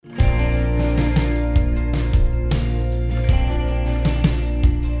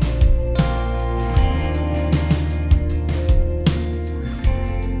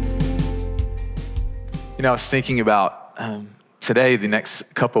I was thinking about today, the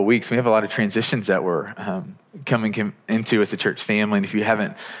next couple of weeks, we have a lot of transitions that we're coming into as a church family. And if you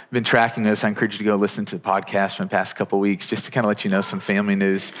haven't been tracking this, I encourage you to go listen to the podcast from the past couple of weeks just to kind of let you know some family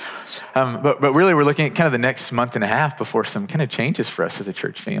news. But really, we're looking at kind of the next month and a half before some kind of changes for us as a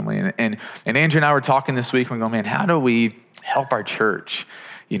church family. And Andrew and I were talking this week, and we're going, man, how do we help our church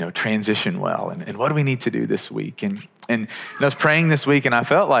transition well? And what do we need to do this week? And I was praying this week, and I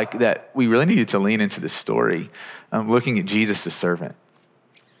felt like that we really needed to lean into this story, looking at Jesus the servant.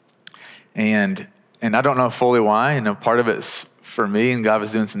 And I don't know fully why. Part of it's for me, and God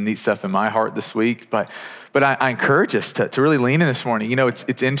was doing some neat stuff in my heart this week. But I encourage us to really lean in this morning.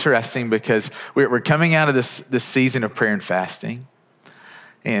 It's interesting because we're coming out of this season of prayer and fasting.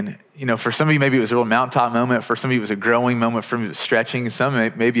 And, for some of you, maybe it was a real mountaintop moment. For some of you, it was a growing moment. For me, it was stretching. Some,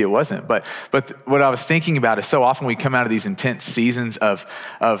 maybe it wasn't. But what I was thinking about is so often we come out of these intense seasons of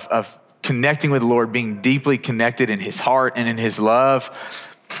connecting with the Lord, being deeply connected in his heart and in his love.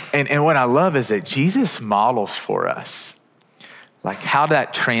 And what I love is that Jesus models for us, like how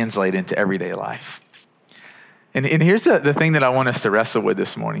that translates into everyday life. And here's the thing that I want us to wrestle with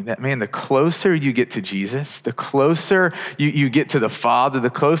this morning, that, man, the closer you get to Jesus, the closer you get to the Father, the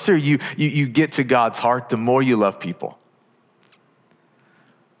closer you get to God's heart, the more you love people.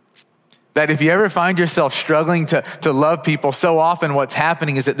 That if you ever find yourself struggling to love people, so often what's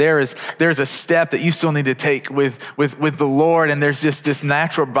happening is that there's a step that you still need to take with the Lord, and there's just this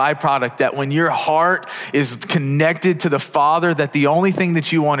natural byproduct that when your heart is connected to the Father, that the only thing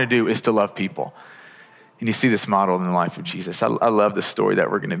that you want to do is to love people. And you see this modeled in the life of Jesus. I love the story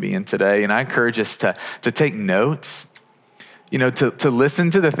that we're going to be in today. And I encourage us to take notes, to listen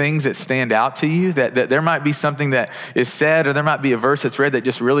to the things that stand out to you, that there might be something that is said, or there might be a verse that's read that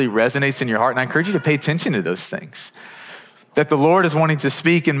just really resonates in your heart. And I encourage you to pay attention to those things that the Lord is wanting to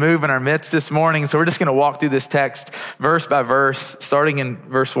speak and move in our midst this morning. So we're just going to walk through this text verse by verse. Starting in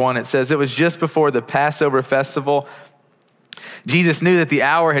verse 1, it says, "It was just before the Passover festival. Jesus knew that the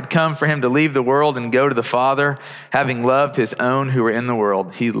hour had come for him to leave the world and go to the Father. Having loved his own who were in the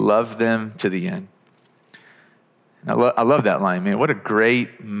world, he loved them to the end." I love that line, man. What a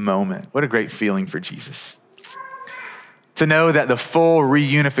great moment. What a great feeling for Jesus to know that the full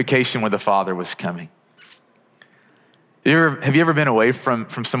reunification with the Father was coming. Have you ever been away from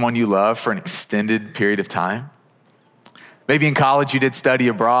someone you love for an extended period of time? Maybe in college you did study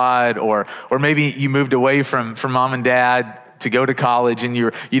abroad, or maybe you moved away from mom and dad to go to college, and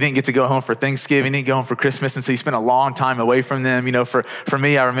you didn't get to go home for Thanksgiving, you didn't go home for Christmas, and so you spent a long time away from them. For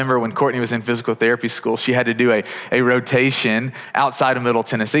me, I remember when Courtney was in physical therapy school, she had to do a rotation outside of Middle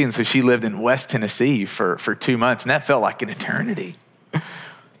Tennessee, and so she lived in West Tennessee for 2 months, and that felt like an eternity.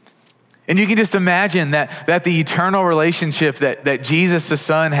 And you can just imagine that the eternal relationship that Jesus the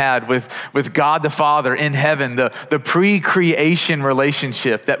Son had with God the Father in heaven, the pre-creation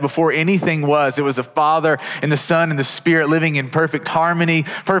relationship, that before anything was, it was the Father and the Son and the Spirit living in perfect harmony,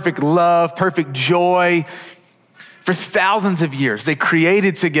 perfect love, perfect joy. For thousands of years, they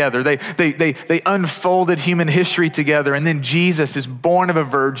created together. They unfolded human history together. And then Jesus is born of a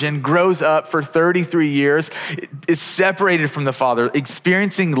virgin, grows up for 33 years, is separated from the Father,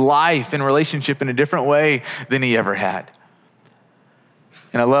 experiencing life and relationship in a different way than he ever had.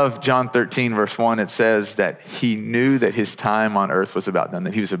 And I love John 13, verse 1. It says that he knew that his time on earth was about done,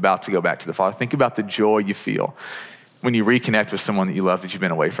 that he was about to go back to the Father. Think about the joy you feel when you reconnect with someone that you love that you've been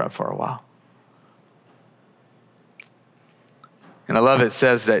away from for a while. And I love it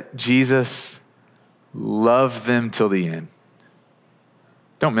says that Jesus loved them till the end.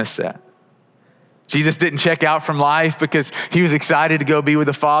 Don't miss that. Jesus didn't check out from life because he was excited to go be with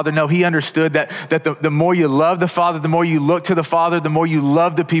the Father. No, he understood that the more you love the Father, the more you look to the Father, the more you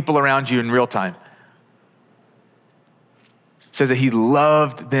love the people around you in real time. It says that he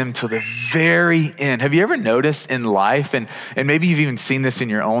loved them till the very end. Have you ever noticed in life, and maybe you've even seen this in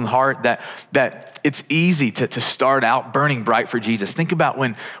your own heart, that it's easy to start out burning bright for Jesus? Think about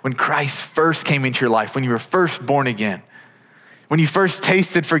when Christ first came into your life, when you were first born again, when you first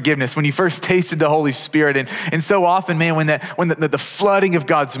tasted forgiveness, when you first tasted the Holy Spirit. And so often, man, when the flooding of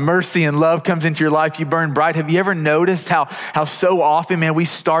God's mercy and love comes into your life, you burn bright. Have you ever noticed how so often, man, we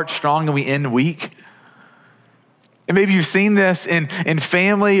start strong and we end weak? And maybe you've seen this in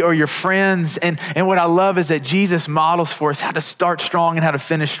family or your friends. And what I love is that Jesus models for us how to start strong and how to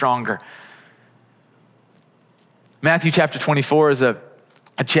finish stronger. Matthew chapter 24 is a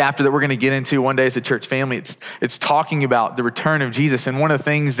chapter that we're going to get into one day as a church family. It's talking about the return of Jesus. And one of the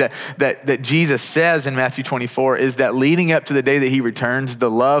things that Jesus says in Matthew 24 is that leading up to the day that he returns,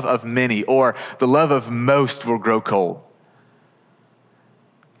 the love of many or the love of most will grow cold.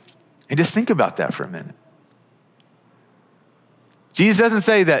 And just think about that for a minute. Jesus doesn't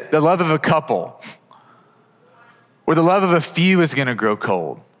say that the love of a couple or the love of a few is going to grow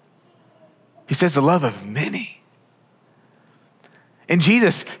cold. He says the love of many. And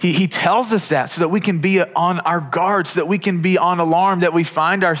Jesus, he tells us that so that we can be on our guard, so that we can be on alarm, that we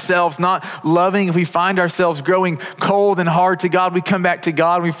find ourselves not loving. If we find ourselves growing cold and hard to God, we come back to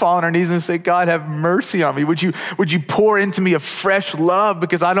God and we fall on our knees and say, God, have mercy on me. Would you pour into me a fresh love,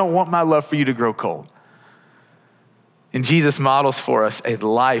 because I don't want my love for you to grow cold. And Jesus models for us a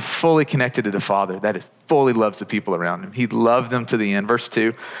life fully connected to the Father that fully loves the people around him. He loved them to the end. Verse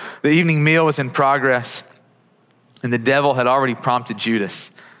 2, the evening meal was in progress, and the devil had already prompted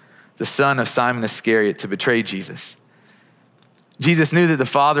Judas, the son of Simon Iscariot, to betray Jesus. Jesus knew that the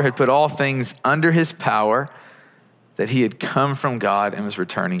Father had put all things under his power, that he had come from God and was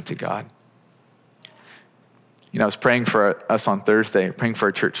returning to God. I was praying for us on Thursday, praying for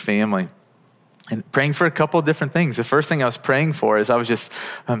our church family, and praying for a couple of different things. The first thing I was praying for is I was just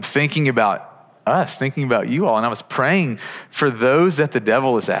thinking about us, thinking about you all, and I was praying for those that the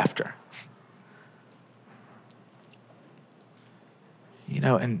devil is after.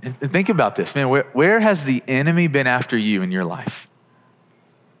 And think about this, man. Where has the enemy been after you in your life?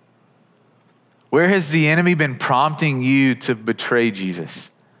 Where has the enemy been prompting you to betray Jesus?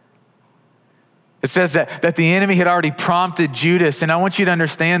 It says that the enemy had already prompted Judas, and I want you to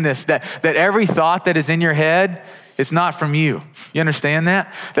understand this, that every thought that is in your head, it's not from you. You understand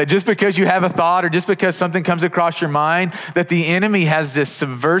that? That just because you have a thought or just because something comes across your mind, that the enemy has this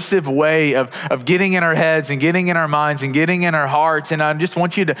subversive way of getting in our heads and getting in our minds and getting in our hearts. And I just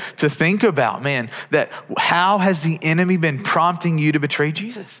want you to think about, man, that how has the enemy been prompting you to betray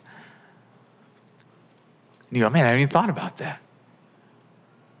Jesus? And you go, man, I haven't even thought about that.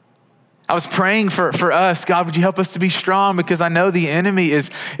 I was praying for us, God, would you help us to be strong? Because I know the enemy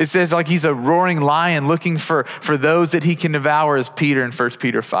it says like he's a roaring lion looking for those that he can devour, as Peter in 1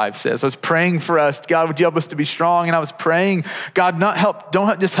 Peter 5 says. I was praying for us, God, would you help us to be strong? And I was praying, God,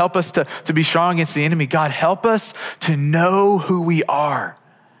 don't just help us to be strong against the enemy. God, help us to know who we are.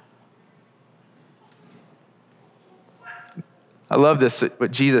 I love this,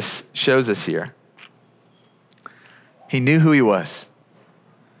 what Jesus shows us here. He knew who he was.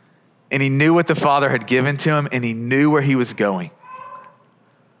 And he knew what the Father had given to him, and he knew where he was going.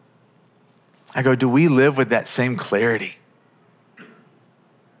 I go, do we live with that same clarity?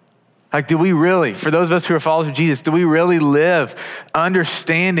 Like, do we really, for those of us who are followers of Jesus, do we really live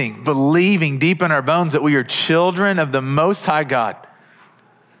understanding, believing deep in our bones that we are children of the Most High God?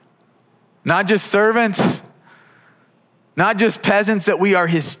 Not just servants, not just peasants, that we are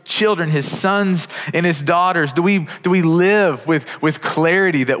his children, his sons and his daughters. Do we live with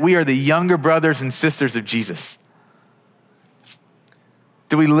clarity that we are the younger brothers and sisters of Jesus?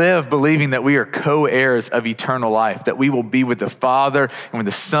 Do we live believing that we are co-heirs of eternal life, that we will be with the Father and with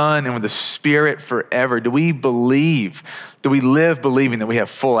the Son and with the Spirit forever? Do we live believing that we have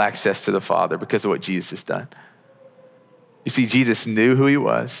full access to the Father because of what Jesus has done? You see, Jesus knew who he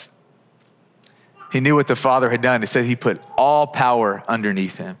was. He knew what the Father had done. He said he put all power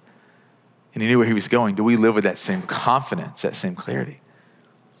underneath him. And he knew where he was going. Do we live with that same confidence, that same clarity?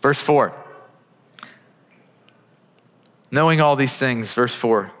 Verse 4. Knowing all these things, verse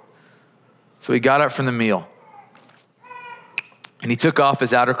 4. So he got up from the meal. And he took off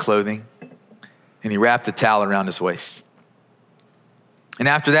his outer clothing. And he wrapped a towel around his waist. And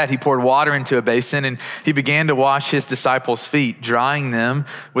after that, he poured water into a basin, and he began to wash his disciples' feet, drying them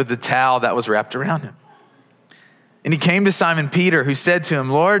with the towel that was wrapped around him. And he came to Simon Peter, who said to him,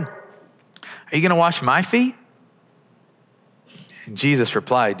 Lord, are you going to wash my feet? And Jesus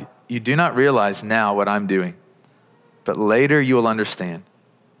replied, you do not realize now what I'm doing, but later you will understand.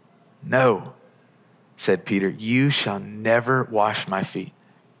 No, said Peter, you shall never wash my feet.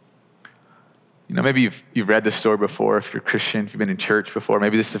 Maybe you've read this story before. If you're a Christian, if you've been in church before,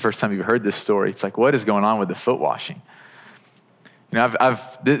 maybe this is the first time you've heard this story. It's like, what is going on with the foot washing?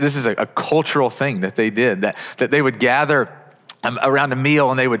 This is a cultural thing that they did, that they would gather around a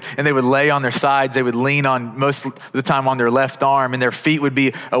meal and they would lay on their sides. They would lean on most of the time on their left arm, and their feet would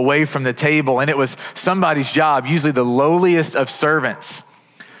be away from the table. And it was somebody's job, usually the lowliest of servants,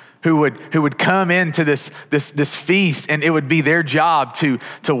 who would come into this feast, and it would be their job to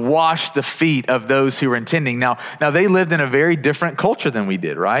wash the feet of those who were attending. Now they lived in a very different culture than we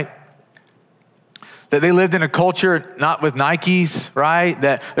did, right? That they lived in a culture not with Nikes, right?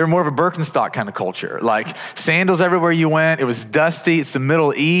 That they're more of a Birkenstock kind of culture, like sandals everywhere you went. It was dusty. It's the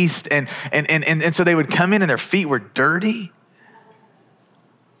Middle East, and so they would come in and their feet were dirty.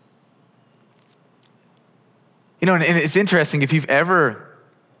 And it's interesting, if you've ever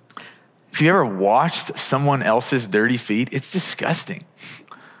If you ever washed someone else's dirty feet, it's disgusting.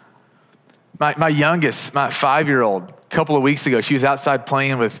 My youngest, my 5-year-old, a couple of weeks ago, she was outside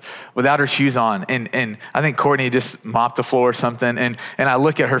playing without her shoes on. And I think Courtney just mopped the floor or something. And I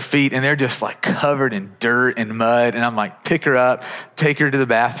look at her feet and they're just like covered in dirt and mud. And I'm like, pick her up, take her to the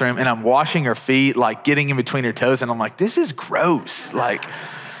bathroom. And I'm washing her feet, like getting in between her toes. And I'm like, this is gross. Like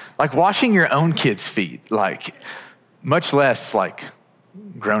washing your own kids' feet, like much less like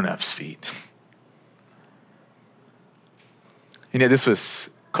grown-ups' feet. You know, this was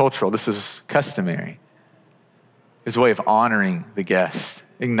cultural. This was customary. It was a way of honoring the guest,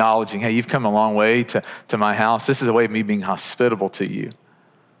 acknowledging, hey, you've come a long way to my house. This is a way of me being hospitable to you.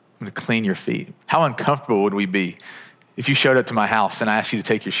 I'm going to clean your feet. How uncomfortable would we be if you showed up to my house and I asked you to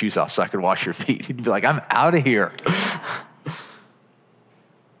take your shoes off so I could wash your feet? You'd be like, I'm out of here.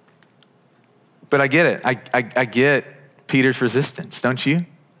 But I get it. I get Peter's resistance, don't you?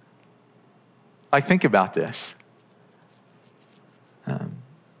 Like, think about this.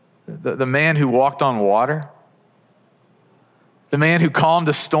 The man who walked on water, the man who calmed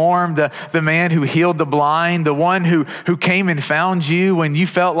the storm, the man who healed the blind, the one who came and found you when you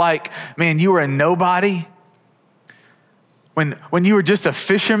felt like, man, you were a nobody. When you were just a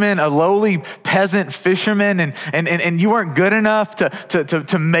fisherman, a lowly peasant fisherman, and you weren't good enough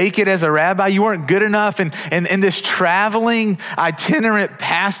to make it as a rabbi. You weren't good enough, and this traveling itinerant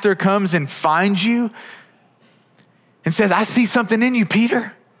pastor comes and finds you and says, I see something in you,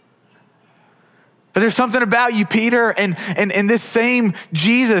 Peter. But there's something about you, Peter, and this same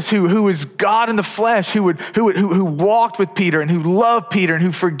Jesus who was God in the flesh, who walked with Peter and who loved Peter and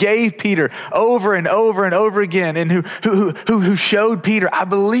who forgave Peter over and over and over again, and who showed Peter, I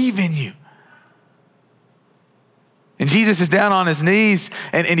believe in you. And Jesus is down on his knees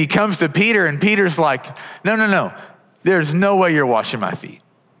and he comes to Peter, and Peter's like, no, there's no way you're washing my feet.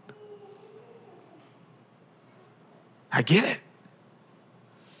 I get it.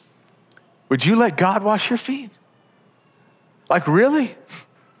 Would you let God wash your feet? Like, really?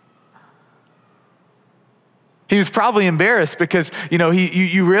 He was probably embarrassed because,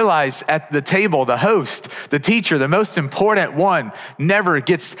 you realize at the table, the host, the teacher, the most important one, never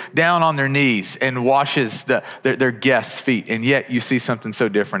gets down on their knees and washes their guests' feet. And yet you see something so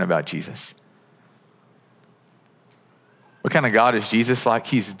different about Jesus. What kind of God is Jesus like?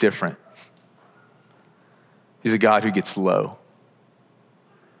 He's different. He's a God who gets low,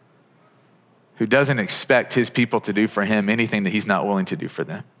 who doesn't expect his people to do for him anything that he's not willing to do for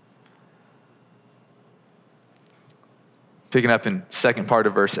them. Picking up in second part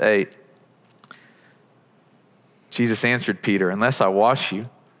of verse 8, Jesus answered Peter, unless I wash you,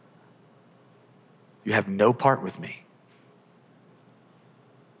 you have no part with me.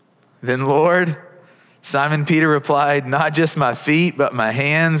 Then Lord, Simon Peter replied, not just my feet, but my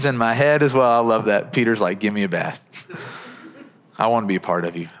hands and my head as well. I love that. Peter's like, give me a bath. I want to be a part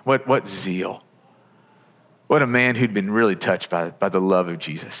of you. What zeal. What a man who'd been really touched by the love of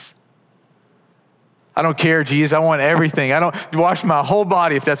Jesus. I don't care, Jesus. I want everything. I don't wash my whole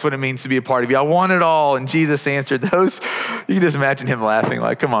body if that's what it means to be a part of you. I want it all. And Jesus answered those. You can just imagine him laughing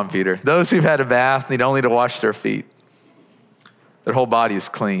like, come on, Peter. Those who've had a bath need only to wash their feet. Their whole body is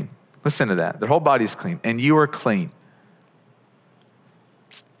clean. Listen to that. Their whole body is clean. And you are clean,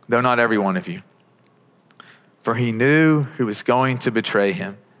 though not every one of you. For he knew who was going to betray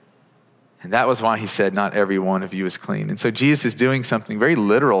him. And that was why he said, not every one of you is clean. And so Jesus is doing something very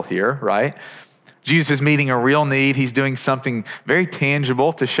literal here, right? Jesus is meeting a real need. He's doing something very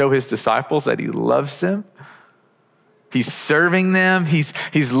tangible to show his disciples that he loves them. He's serving them. He's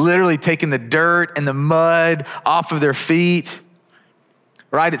literally taking the dirt and the mud off of their feet,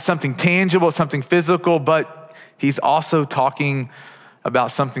 right? It's something tangible, something physical, but he's also talking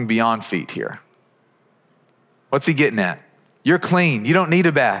about something beyond feet here. What's he getting at? You're clean. You don't need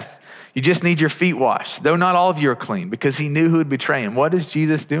a bath. You just need your feet washed, though not all of you are clean, because he knew who would betray him. What is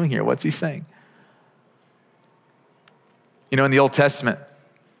Jesus doing here? What's he saying? In the Old Testament,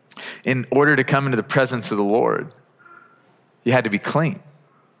 in order to come into the presence of the Lord, you had to be clean.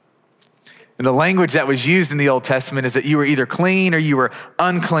 And the language that was used in the Old Testament is that you were either clean or you were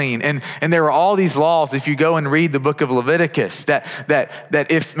unclean. And there were all these laws, if you go and read the book of Leviticus, that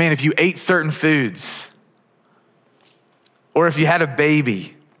if you ate certain foods, or if you had a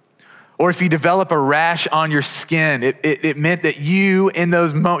baby, or if you develop a rash on your skin, it meant that you, in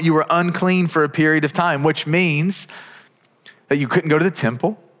those moments, you were unclean for a period of time, which means that you couldn't go to the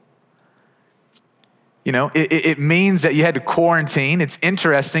temple. It means that you had to quarantine. It's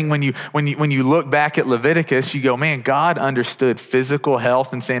interesting when you look back at Leviticus, you go, man, God understood physical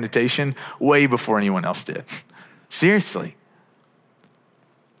health and sanitation way before anyone else did. Seriously.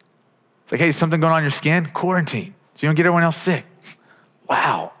 It's like, hey, something going on in your skin? Quarantine, so you don't get everyone else sick.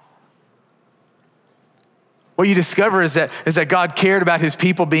 Wow. What you discover is that God cared about his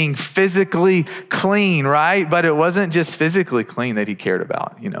people being physically clean, right? But it wasn't just physically clean that he cared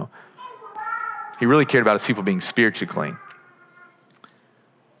about, He really cared about his people being spiritually clean.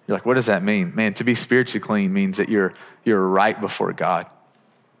 You're like, what does that mean? Man, to be spiritually clean means that you're right before God.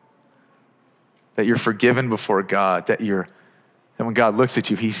 That you're forgiven before God. That when God looks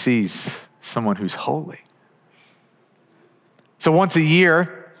at you, he sees someone who's holy. So once a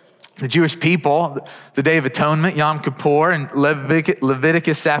year, the Jewish people, the Day of Atonement, Yom Kippur, and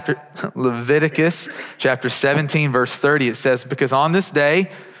Leviticus chapter 17, verse 30, it says, because on this day,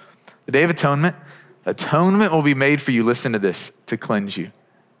 the Day of Atonement will be made for you, listen to this, to cleanse you.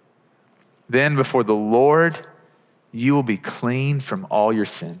 Then before the Lord, you will be clean from all your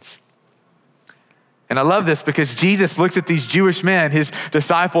sins. And I love this because Jesus looks at these Jewish men, his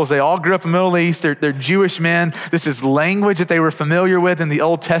disciples, they all grew up in the Middle East, they're Jewish men. This is language that they were familiar with in the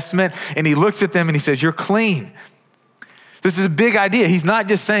Old Testament. And he looks at them and he says, you're clean. This is a big idea. He's not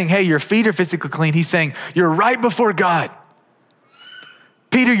just saying, hey, your feet are physically clean. He's saying, you're right before God.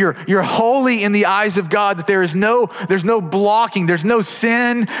 Peter, you're holy in the eyes of God, that there's no blocking, there's no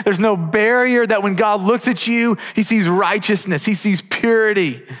sin, there's no barrier, that when God looks at you, he sees righteousness, he sees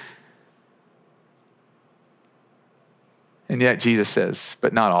purity. And yet Jesus says,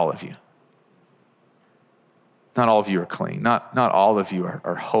 but not all of you. Not all of you are clean. Not all of you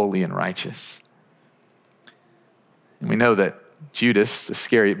are holy and righteous. And we know that Judas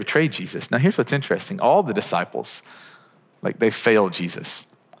Iscariot betrayed Jesus. Now here's what's interesting. All the disciples, they failed Jesus.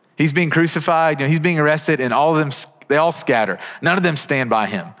 He's being crucified, he's being arrested, and all of them, they all scatter. None of them stand by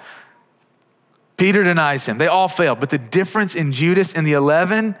him. Peter denies him. They all fail. But the difference in Judas and the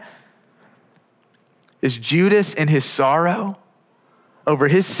 11 is Judas in his sorrow over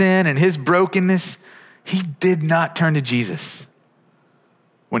his sin and his brokenness, he did not turn to Jesus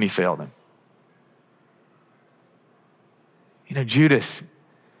when he failed him. Judas,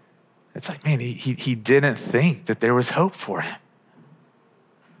 it's like, man, he didn't think that there was hope for him.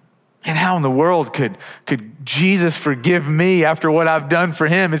 And how in the world could Jesus forgive me after what I've done for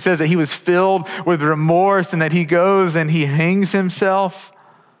him? It says that he was filled with remorse and that he goes and he hangs himself.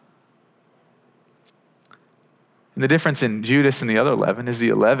 And the difference in Judas and the other 11 is the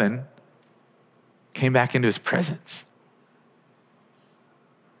 11 came back into his presence.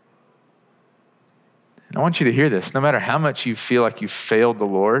 And I want you to hear this. No matter how much you feel like you failed the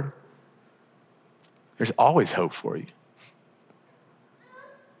Lord, there's always hope for you.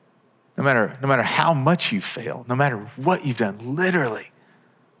 No matter how much you fail, no matter what you've done, literally,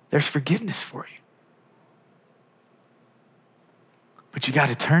 there's forgiveness for you. But you got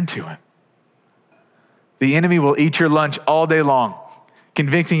to turn to him. The enemy will eat your lunch all day long,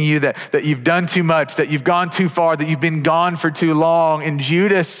 convicting you that you've done too much, that you've gone too far, that you've been gone for too long. And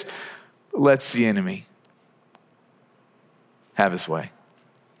Judas lets the enemy have his way.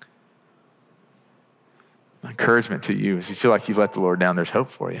 My encouragement to you is you feel like you've let the Lord down, there's hope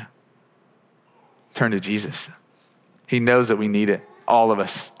for you. Turn to Jesus. He knows that we need it, all of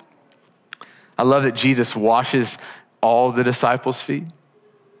us. I love that Jesus washes all of the disciples' feet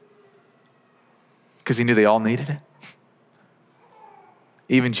because he knew they all needed it.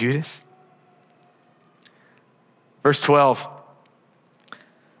 Even Judas. Verse 12.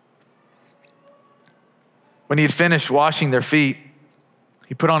 When he had finished washing their feet,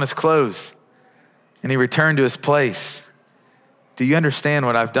 he put on his clothes and he returned to his place. Do you understand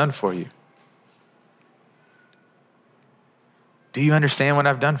what I've done for you? Do you understand what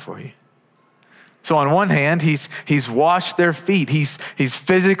I've done for you? So on one hand, he's washed their feet. He's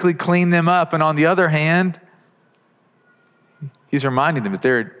physically cleaned them up. And on the other hand, he's reminding them that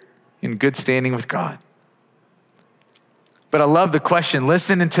they're in good standing with God. But I love the question.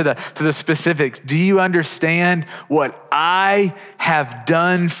 Listen to the specifics. Do you understand what I have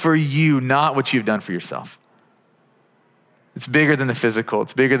done for you, not what you've done for yourself? It's bigger than the physical.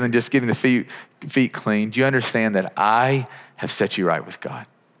 It's bigger than just getting the feet clean. Do you understand that I have set you right with God?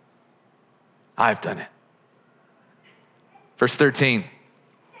 I've done it. Verse 13,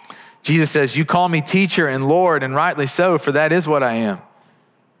 Jesus says, you call me teacher and Lord, and rightly so, for that is what I am.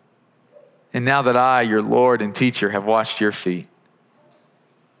 And now that I, your Lord and teacher, have washed your feet,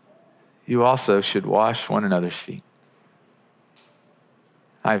 you also should wash one another's feet.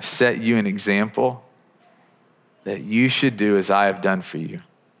 I have set you an example that you should do as I have done for you.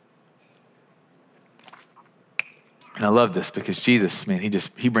 And I love this because Jesus, man,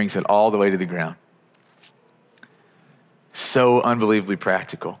 he brings it all the way to the ground. So unbelievably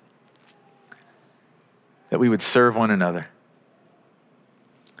practical. That we would serve one another.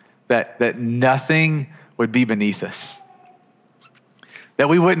 that nothing would be beneath us. That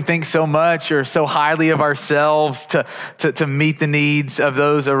we wouldn't think so much or so highly of ourselves to meet the needs of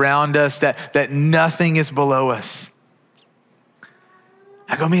those around us, that nothing is below us.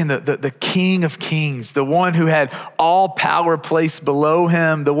 I go, man, the King of Kings, the one who had all power placed below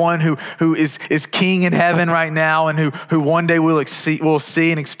him, the one who is king in heaven right now and who one day we'll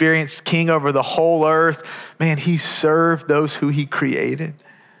see and experience king over the whole earth. Man, he served those who he created.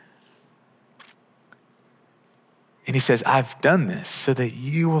 And he says, I've done this so that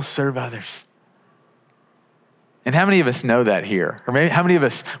you will serve others. And how many of us know that here? Or maybe how many of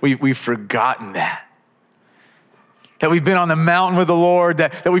us, we've forgotten that? That we've been on the mountain with the Lord,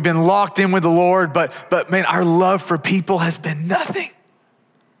 that we've been locked in with the Lord, but man, our love for people has been nothing.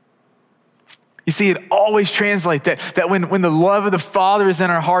 You see, it always translates that when the love of the Father is in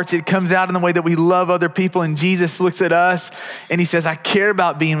our hearts, it comes out in the way that we love other people. And Jesus looks at us and he says, I care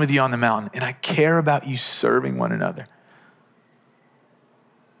about being with you on the mountain, and I care about you serving one another.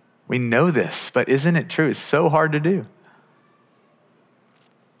 We know this, but isn't it true? It's so hard to do.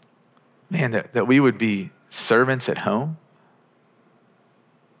 Man, that we would be servants at home,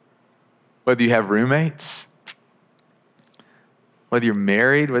 whether you have roommates, whether you're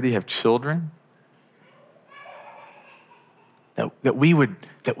married, whether you have children, that we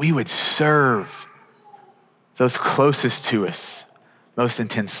would serve those closest to us most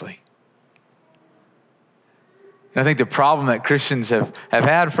intensely. And I think the problem that Christians have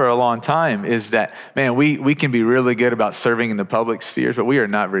had for a long time is that, man, we can be really good about serving in the public spheres, but we are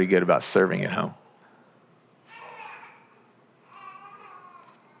not very good about serving at home.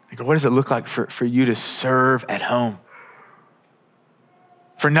 What does it look like for you to serve at home?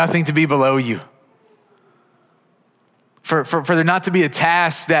 For nothing to be below you. For there not to be a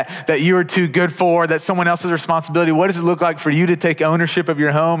task that you are too good for, that's someone else's responsibility. What does it look like for you to take ownership of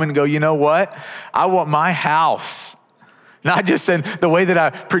your home and go, you know what? I want my house, not just in the way that I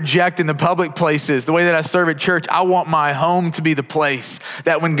project in the public places, the way that I serve at church. I want my home to be the place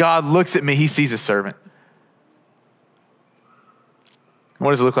that when God looks at me, he sees a servant.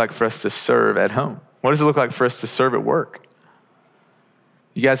 What does it look like for us to serve at home? What does it look like for us to serve at work?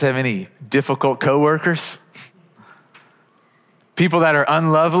 You guys have any difficult coworkers? People that are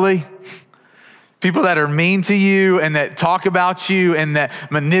unlovely? People that are mean to you and that talk about you and that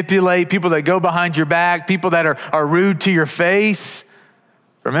manipulate? People that go behind your back? People that are rude to your face?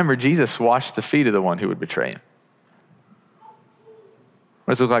 Remember, Jesus washed the feet of the one who would betray him.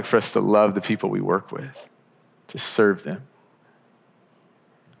 What does it look like for us to love the people we work with, to serve them?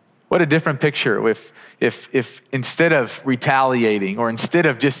 What a different picture if instead of retaliating or instead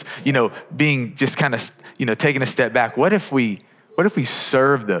of just, being just kind of, taking a step back, what if we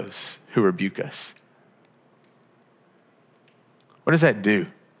serve those who rebuke us? What does that do?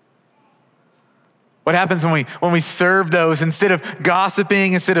 What happens when we serve those instead of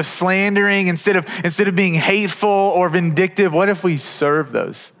gossiping, instead of slandering, instead of being hateful or vindictive? What if we serve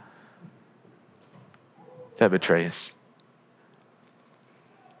those that betray us?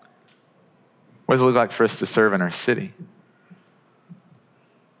 What does it look like for us to serve in our city?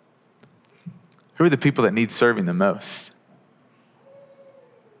 Who are the people that need serving the most?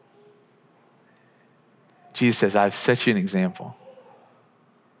 Jesus says, I've set you an example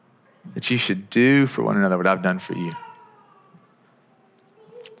that you should do for one another what I've done for you.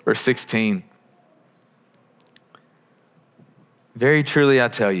 Verse 16. Very truly I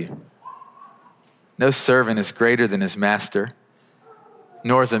tell you, no servant is greater than his master,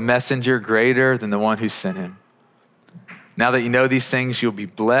 nor is a messenger greater than the one who sent him. Now that you know these things, you'll be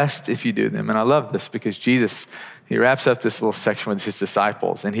blessed if you do them. And I love this because Jesus, he wraps up this little section with his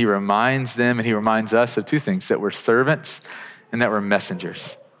disciples and he reminds them and he reminds us of two things, that we're servants and that we're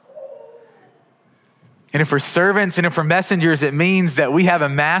messengers. And if we're servants and if we're messengers, it means that we have a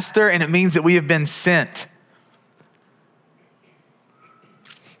master and it means that we have been sent.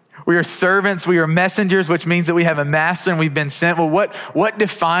 We are servants, we are messengers, which means that we have a master and we've been sent. Well, what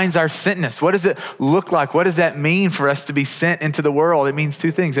defines our sentness? What does it look like? What does that mean for us to be sent into the world? It means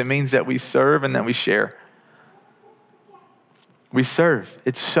two things. It means that we serve and that we share. We serve.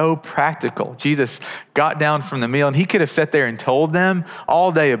 It's so practical. Jesus got down from the meal and he could have sat there and told them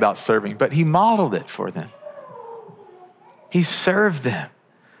all day about serving, but he modeled it for them. He served them.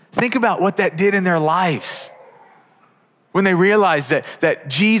 Think about what that did in their lives. When they realized that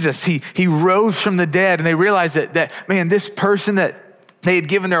Jesus, he rose from the dead, and they realized that man, this person that they had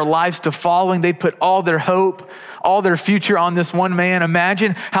given their lives to following, they'd put all their hope, all their future on this one man.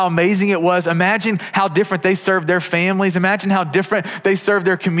 Imagine how amazing it was. Imagine how different they served their families. Imagine how different they served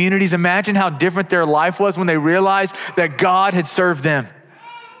their communities. Imagine how different their life was when they realized that God had served them.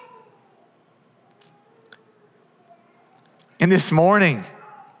 And this morning,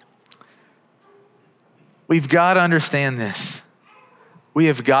 we've got to understand this. We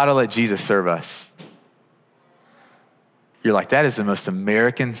have got to let Jesus serve us. You're like, that is the most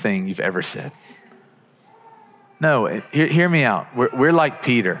American thing you've ever said. No, hear me out. We're like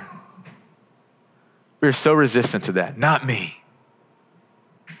Peter. We're so resistant to that. Not me.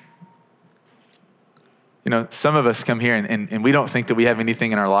 You know, some of us come here and we don't think that we have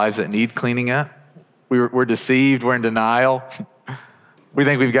anything in our lives that need cleaning up. We're deceived. We're in denial. We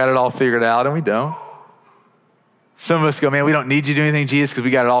think we've got it all figured out, and we don't. Some of us go, man, we don't need you to do anything, Jesus, because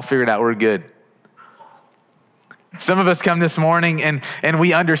we got it all figured out. We're good. Some of us come this morning and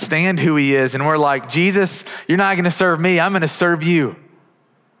we understand who he is, and we're like, Jesus, you're not going to serve me. I'm going to serve you.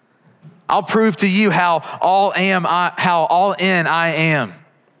 I'll prove to you how all in I am.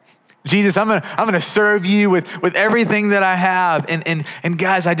 Jesus, I'm gonna serve you with everything that I have. And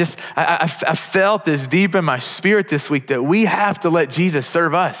guys, I felt this deep in my spirit this week that we have to let Jesus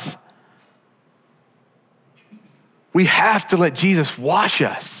serve us. We have to let Jesus wash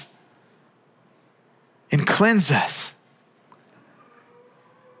us and cleanse us.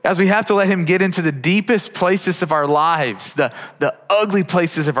 As we have to let him get into the deepest places of our lives, the ugly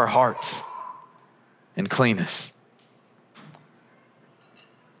places of our hearts, and clean us.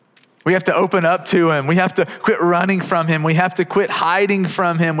 We have to open up to him. We have to quit running from him. We have to quit hiding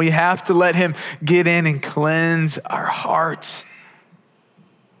from him. We have to let him get in and cleanse our hearts.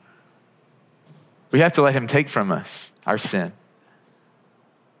 We have to let him take from us our sin.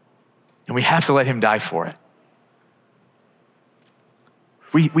 And we have to let him die for it.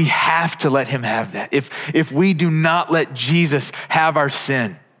 We have to let him have that. If we do not let Jesus have our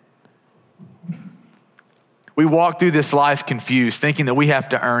sin, we walk through this life confused, thinking that we have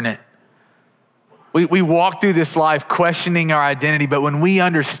to earn it. We walk through this life questioning our identity, but when we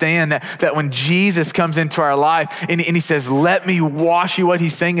understand that when Jesus comes into our life and he says, let me wash you, what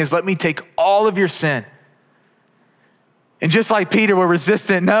he's saying is, let me take all of your sin. And just like Peter, we're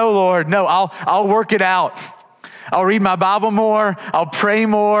resistant. No, Lord, no, I'll work it out. I'll read my Bible more. I'll pray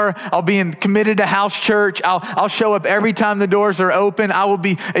more. I'll be committed to house church. I'll show up every time the doors are open. I will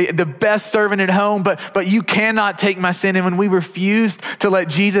be the best servant at home, but you cannot take my sin. And when we refuse to let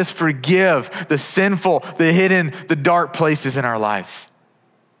Jesus forgive the sinful, the hidden, the dark places in our lives,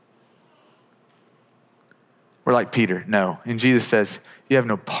 we're like Peter, no. And Jesus says, you have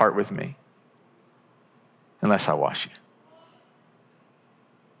no part with me unless I wash you.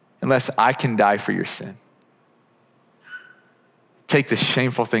 Unless I can die for your sin. Take the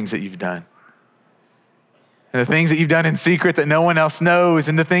shameful things that you've done. And the things that you've done in secret that no one else knows.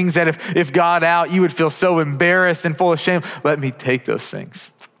 And the things that if God out, you would feel so embarrassed and full of shame. Let me take those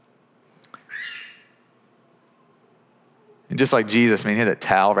things. And just like Jesus, man, he had that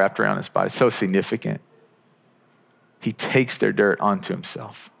towel wrapped around his body. It's so significant. He takes their dirt onto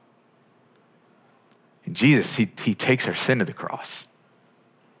himself. And Jesus, he takes our sin to the cross.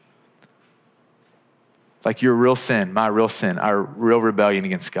 Like your real sin, my real sin, our real rebellion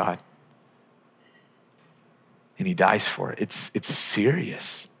against God. And he dies for it. It's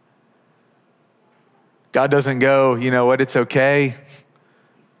serious. God doesn't go, you know what, it's okay. He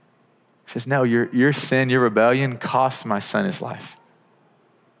says, no, your sin, your rebellion cost my son his life.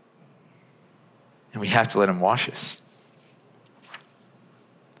 And we have to let him wash us.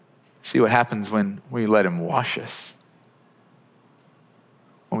 See what happens when we let him wash us.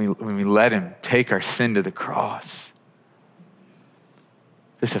 When we let him take our sin to the cross,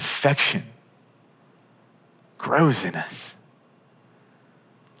 this affection grows in us.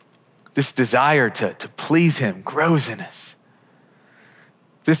 This desire to please him grows in us.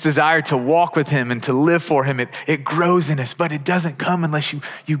 This desire to walk with him and to live for him, it grows in us, but it doesn't come unless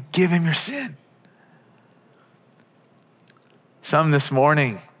you give him your sin. Some this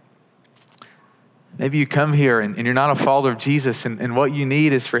morning, maybe you come here and you're not a follower of Jesus, and what you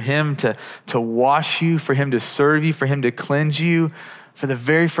need is for him to wash you, for him to serve you, for him to cleanse you for the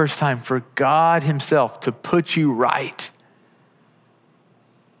very first time, for God himself to put you right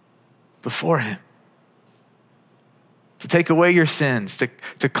before him, to take away your sins,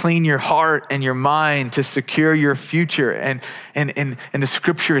 to clean your heart and your mind, to secure your future. And the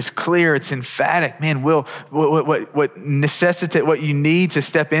scripture is clear, it's emphatic. Man, what necessitate, what you need to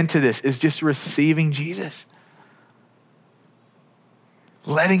step into this is just receiving Jesus.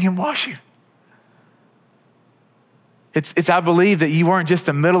 Letting him wash you. It's I believe that you weren't just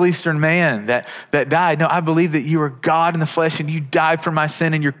a Middle Eastern man that died. No, I believe that you are God in the flesh and you died for my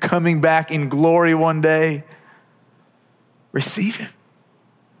sin and you're coming back in glory one day. Receive him.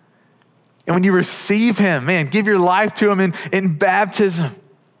 And when you receive him, man, give your life to him in baptism.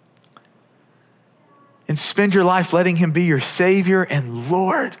 and spend your life letting him be your Savior and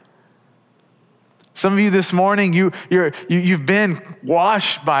Lord. Some of you this morning, you've been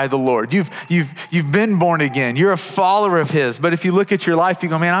washed by the Lord. You've been born again. You're a follower of his. But if you look at your life, you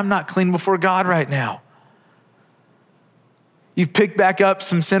go, man, I'm not clean before God right now. You've picked back up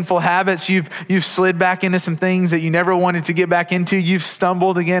some sinful habits. You've slid back into some things that you never wanted to get back into. You've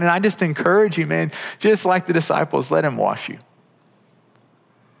stumbled again. And I just encourage you, man, just like the disciples, let him wash you.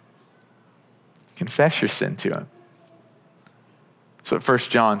 Confess your sin to him. That's what 1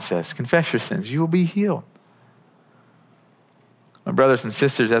 John says. Confess your sins. You will be healed. My brothers and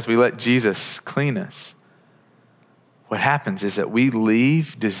sisters, as we let Jesus clean us, what happens is that we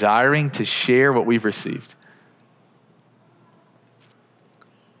leave desiring to share what we've received.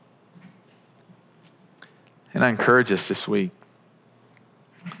 And I encourage us this week,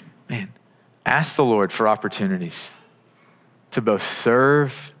 man, ask the Lord for opportunities to both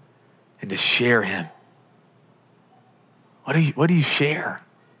serve and to share him. What do you share?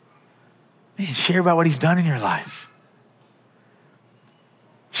 Man, share about what he's done in your life.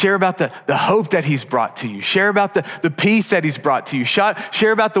 Share about the hope that he's brought to you. Share about the peace that he's brought to you.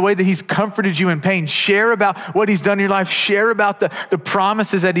 Share about the way that he's comforted you in pain. Share about what he's done in your life. Share about the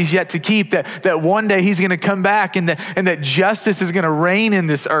promises that he's yet to keep, that one day he's going to come back and that justice is going to reign in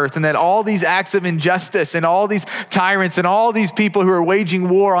this earth, and that all these acts of injustice and all these tyrants and all these people who are waging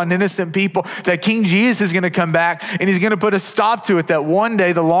war on innocent people, that King Jesus is going to come back and he's going to put a stop to it, that one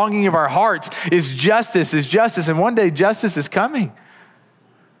day the longing of our hearts is justice, and one day justice is coming.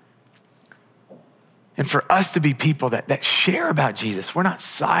 And for us to be people that share about Jesus, we're not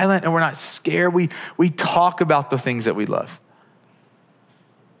silent and we're not scared. We talk about the things that we love.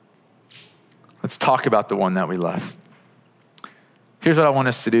 Let's talk about the one that we love. Here's what I want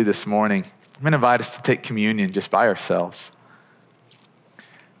us to do this morning. I'm going to invite us to take communion just by ourselves.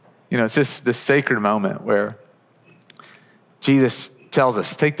 You know, it's just this sacred moment where Jesus tells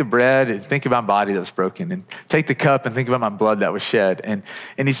us, take the bread and think about my body that was broken, and take the cup and think about my blood that was shed. And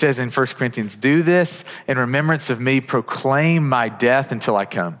he says in 1 Corinthians, do this in remembrance of me, proclaim my death until I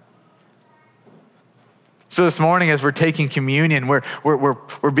come. So this morning, as we're taking communion,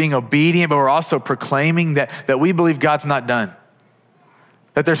 we're being obedient, but we're also proclaiming that we believe God's not done.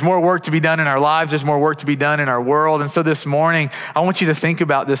 That there's more work to be done in our lives, there's more work to be done in our world. And so this morning, I want you to think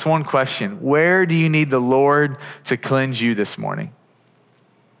about this one question. Where do you need the Lord to cleanse you this morning?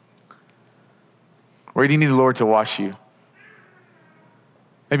 Where do you need the Lord to wash you?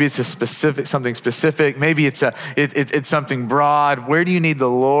 Maybe it's something specific. Maybe it's something broad. Where do you need the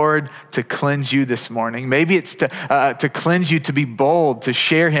Lord to cleanse you this morning? Maybe it's to cleanse you, to be bold, to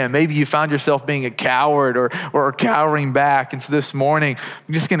share him. Maybe you found yourself being a coward or cowering back. And so this morning,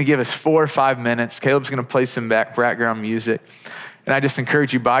 I'm just going to give us 4 or 5 minutes. Caleb's going to play some background music. And I just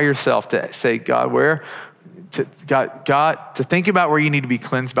encourage you by yourself to say, God, to think about where you need to be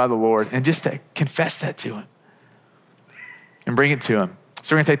cleansed by the Lord, and just to confess that to him and bring it to him.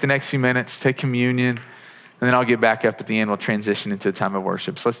 So we're going to take the next few minutes, take communion, and then I'll get back up at the end. We'll transition into a time of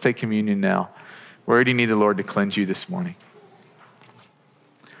worship. So let's take communion now. Where do you need the Lord to cleanse you this morning?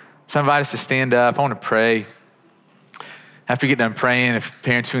 So I invite us to stand up. I want to pray. After you get done praying, if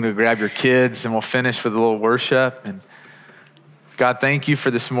parents are going to grab your kids, and we'll finish with a little worship. And God, thank you for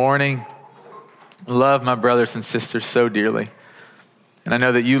this morning. Love my brothers and sisters so dearly. And I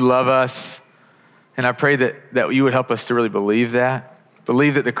know that you love us. And I pray that you would help us to really believe that.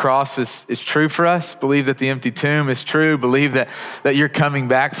 Believe that the cross is true for us. Believe that the empty tomb is true. Believe that you're coming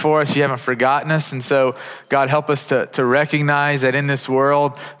back for us. You haven't forgotten us. And so, God, help us to recognize that in this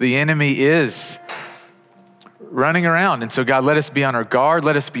world, the enemy is running around. And so, God, let us be on our guard.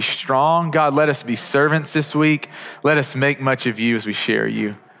 Let us be strong. God, let us be servants this week. Let us make much of you as we share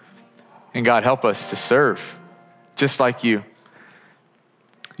you. And God, help us to serve just like you.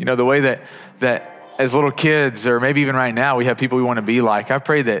 You know, the way that as little kids, or maybe even right now, we have people we want to be like. I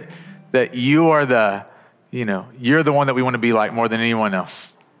pray that you are you're the one that we want to be like more than anyone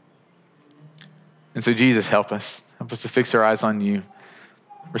else. And so Jesus, help us. Help us to fix our eyes on you.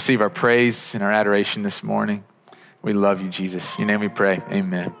 Receive our praise and our adoration this morning. We love you, Jesus. In your name we pray,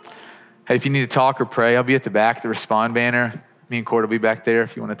 amen. Hey, if you need to talk or pray, I'll be at the back, the Respond banner. Me and Cord will be back there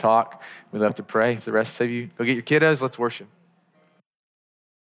if you want to talk. We'd love to pray. For the rest of you, go get your kiddos. Let's worship.